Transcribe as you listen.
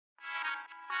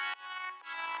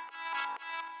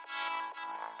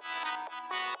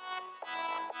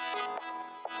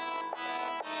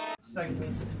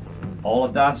All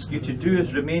I'd ask you to do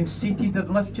is remain seated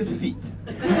and lift your feet.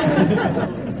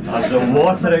 As the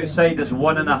water outside is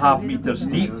 1.5 meters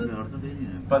deep,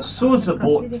 but so's the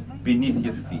boat beneath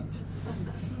your feet.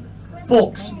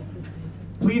 Folks,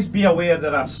 please be aware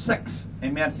there are 6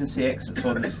 emergency exits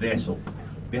on this vessel.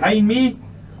 Behind me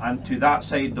and to that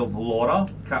side of Laura,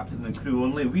 captain and crew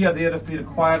only, we are there if you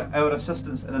require our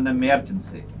assistance in an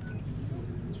emergency.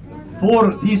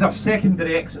 4, these are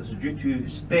secondary exits due to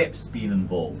steps being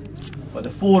involved. But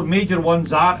the 4 major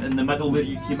ones are in the middle where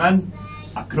you came in,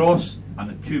 across,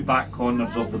 and the 2 back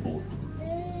corners of the boat.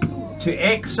 To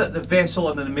exit the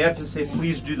vessel in an emergency,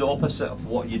 please do the opposite of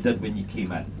what you did when you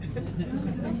came in.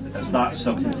 It's that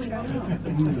simple.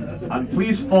 And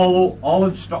please follow all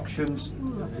instructions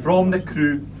from the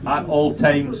crew at all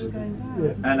times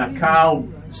in a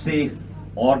calm, safe,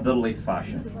 orderly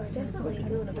fashion.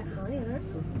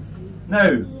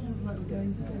 Now,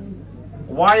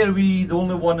 why are we the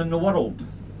only one in the world?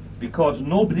 Because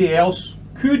nobody else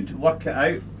could work it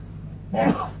out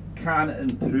or can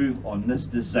improve on this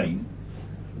design,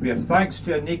 where thanks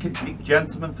to a naked Greek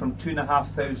gentleman from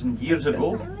 2,500 years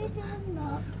ago,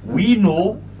 we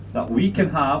know that we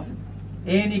can have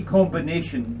any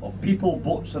combination of people,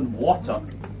 boats and water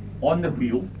on the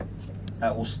wheel.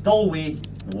 It will still weigh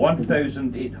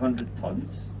 1,800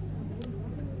 tons.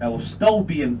 It will still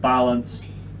be in balance,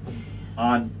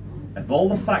 and if all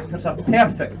the factors are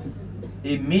perfect,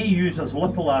 it may use as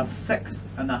little as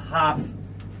 6.5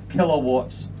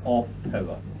 kilowatts of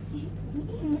power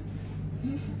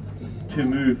to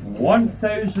move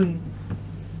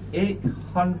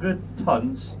 1,800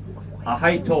 tons, a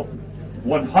height of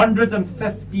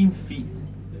 115 feet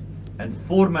in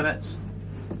 4 minutes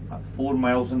at 4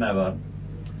 miles an hour,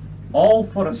 all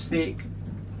for the sake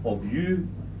of you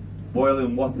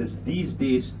boiling what is these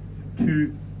days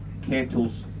 2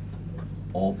 kettles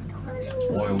of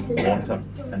boiled water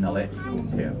in electrical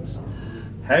terms.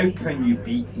 How can you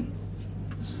beat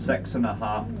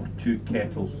 6.5 or 2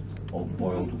 kettles of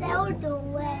boiled water?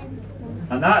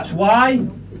 And that's why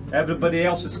everybody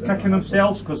else is kicking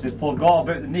themselves, because they forgot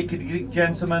about the naked Greek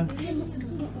gentleman,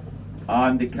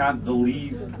 and they can't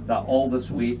believe that all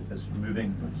this weight is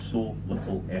moving with so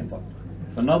little effort.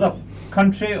 If another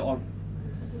country or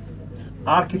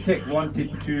architect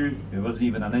wanted to, it wasn't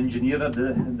even an engineer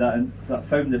that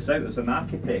found this out, it was an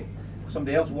architect,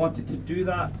 somebody else wanted to do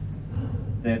that,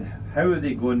 then how are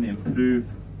they going to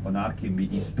improve on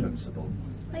Archimedes' principle?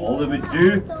 All they would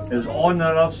do is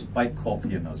honour us by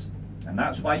copying us, and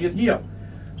that's why you're here.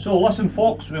 So listen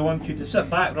folks, we want you to sit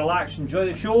back, relax, enjoy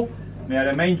the show. May I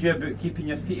remind you about keeping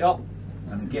your feet up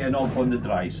and getting off on the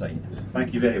dry side.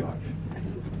 Thank you very much.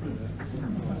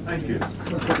 Thank you.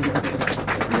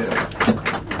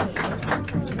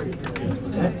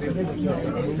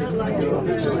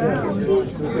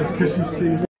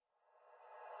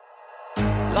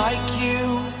 Like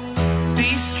you,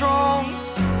 be strong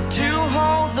to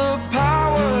hold the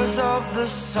powers of the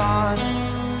sun.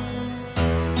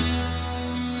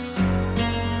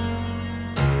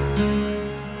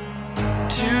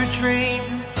 To dream,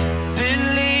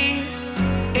 believe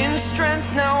in strength.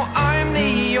 Now I'm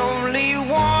the only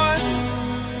one.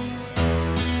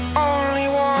 Only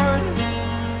one.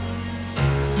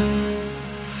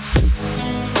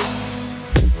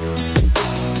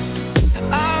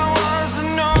 I was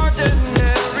an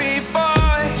ordinary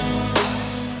boy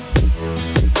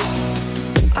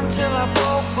until I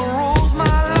broke the rules. My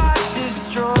life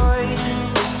destroyed.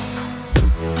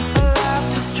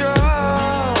 Life destroyed.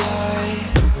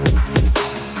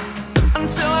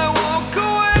 Until I walk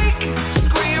awake,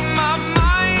 scream my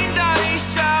mind, I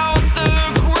shout,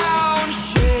 the ground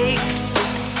shakes.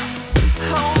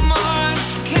 How much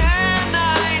can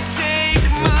I take?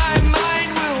 My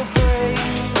mind will break.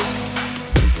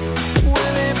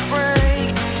 Will it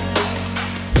break?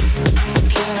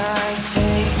 Can I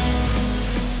take?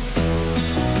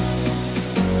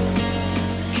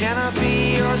 Can I be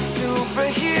your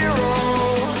superhero?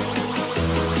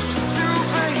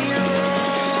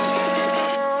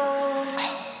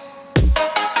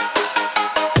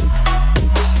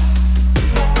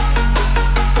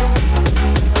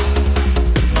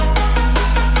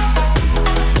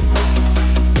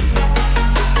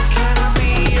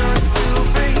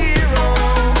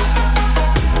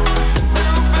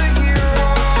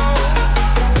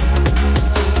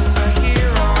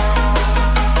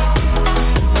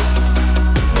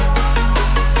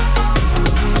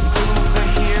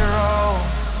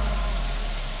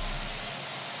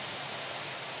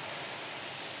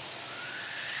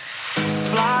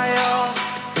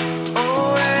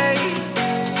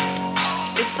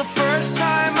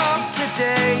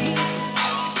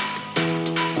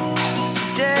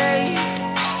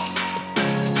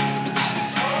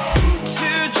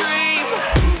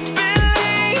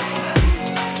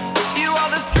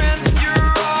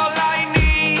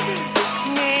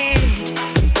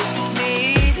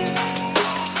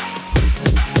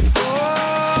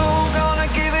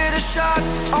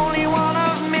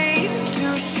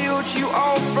 you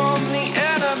all from the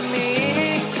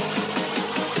enemy.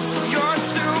 You're a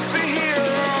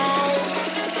superhero.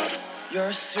 You're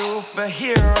a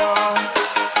superhero.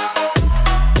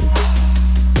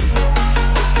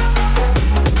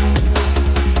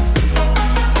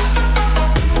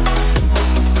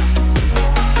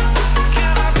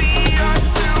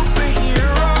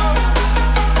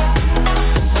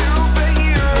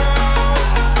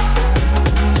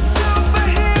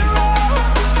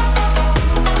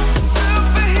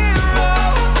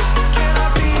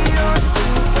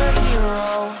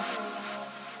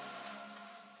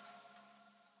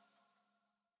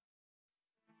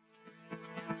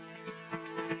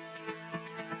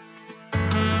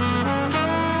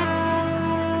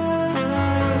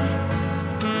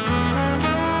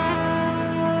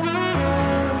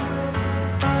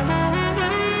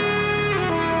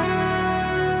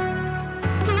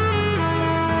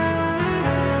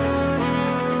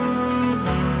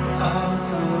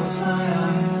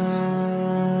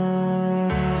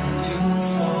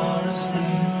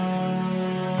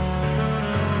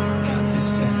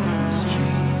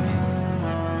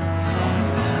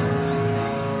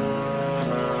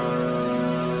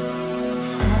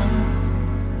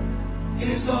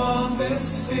 Is all this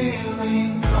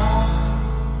feeling gone?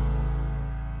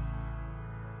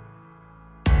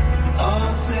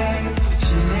 All day, put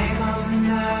your name on the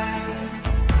night.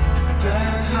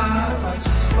 Burn hot, watch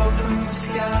us fall from the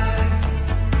sky.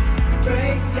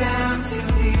 Break down till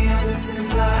the end of the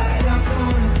night. I'm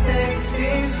gonna take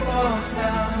these walls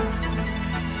down.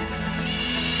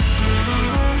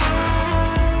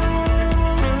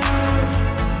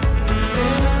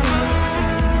 There's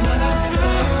nothing left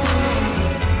of me.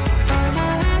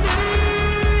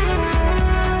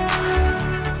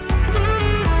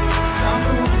 I'm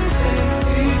gonna take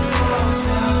these walls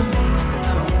down.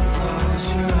 Don't close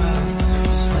your eyes if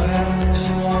you swear that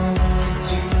you want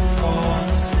to fall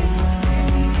asleep.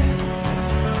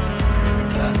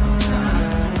 Got no time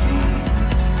for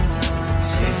demons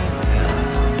chasing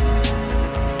down.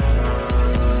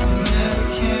 You never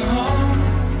came home.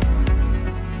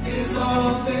 Is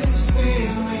all this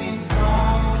feeling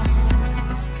gone?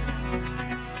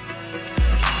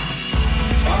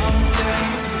 All day,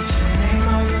 put your name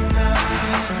on the map.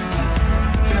 Just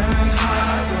burn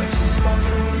hot, watch us fall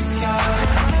from the sky.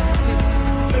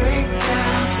 Break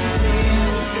down to the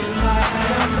end of the light.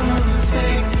 I'm gonna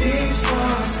take these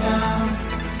walls down.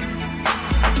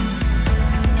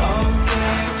 All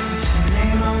day, put your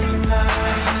name on the map.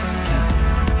 Just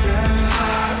burn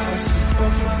hot, watch us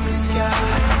fall from the sky.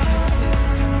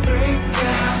 Break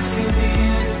down to the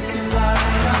end of the light.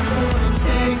 I'm gonna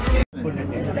take these.